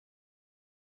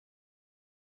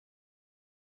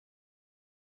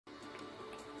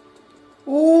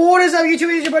What is up,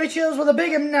 YouTube? It's your buddy Chills with a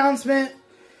big announcement.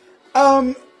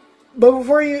 But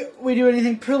before we do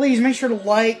anything, please make sure to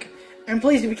like, and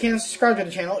please, if you can, subscribe to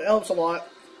the channel. It helps a lot.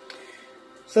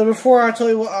 So before I tell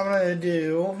you what I'm going to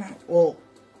do, well,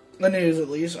 the news at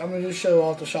least, I'm going to just show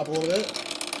off the shop a little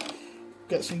bit.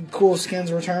 Got some cool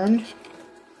skins returned.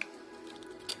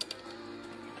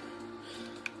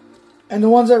 And the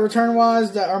ones that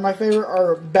return-wise that are my favorite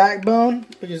are Backbone,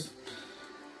 because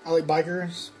I like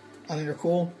bikers. I think they're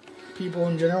cool people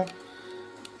in general.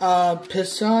 I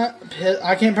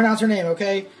can't pronounce her name,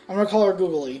 okay? I'm going to call her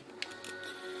Googly.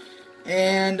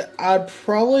 And I'd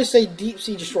probably say Deep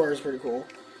Sea Destroyer is pretty cool.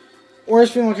 Or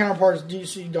his female counterpart's Deep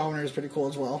Sea Dominator is pretty cool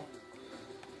as well.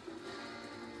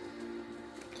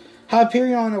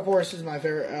 Hyperion, of course, is my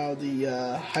favorite out of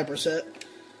the Hyper set.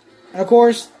 And of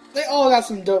course, they all got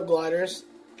some dope gliders.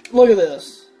 Look at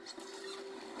this.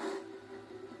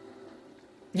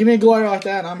 Give me a glider like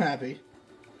that and I'm happy.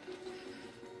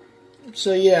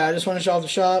 So yeah, I just want to show off the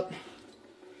shop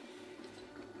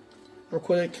real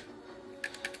quick.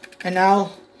 And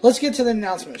now, let's get to the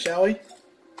announcement, shall we?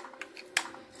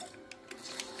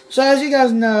 So as you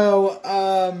guys know,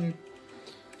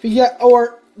 if you get,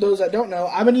 or those that don't know,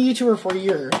 I've been a YouTuber for a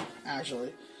year,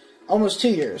 actually. Almost 2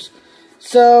 years.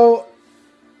 So,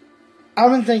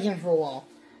 I've been thinking for a while.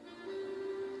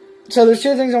 So there's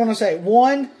two things I want to say.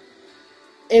 One,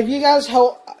 if you guys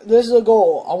help, this is a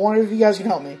goal. I wonder if you guys can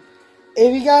help me.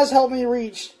 If you guys help me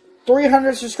reach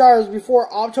 300 subscribers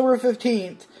before October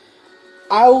 15th,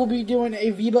 I will be doing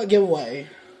a V-Buck giveaway.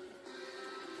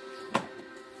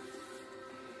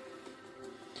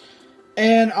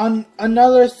 And on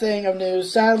another thing of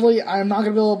news, sadly, I'm not going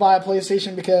to be able to buy a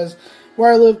PlayStation because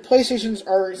where I live, PlayStations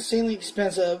are insanely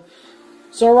expensive.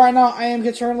 So right now, I am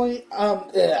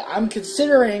I'm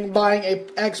considering buying a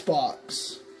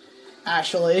Xbox.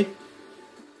 Actually,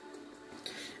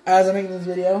 as I'm making this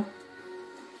video.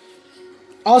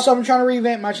 Also, I'm trying to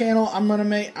revamp my channel. I'm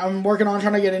working on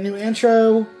trying to get a new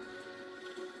intro.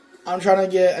 I'm trying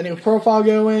to get a new profile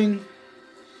going.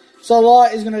 So a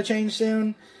lot is going to change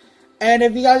soon. And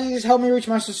if you guys just help me reach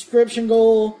my subscription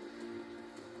goal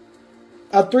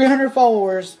of 300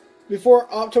 followers before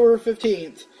October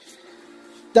 15th,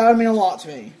 that would mean a lot to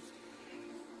me.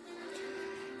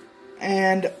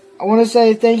 And I want to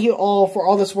say thank you all for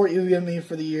all the support you've given me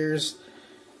for the years.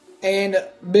 And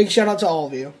big shout out to all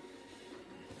of you.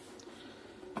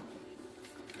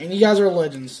 And you guys are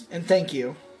legends. And thank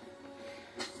you.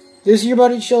 This is your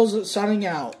buddy Chills signing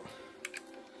out.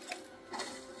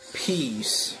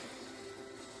 Peace.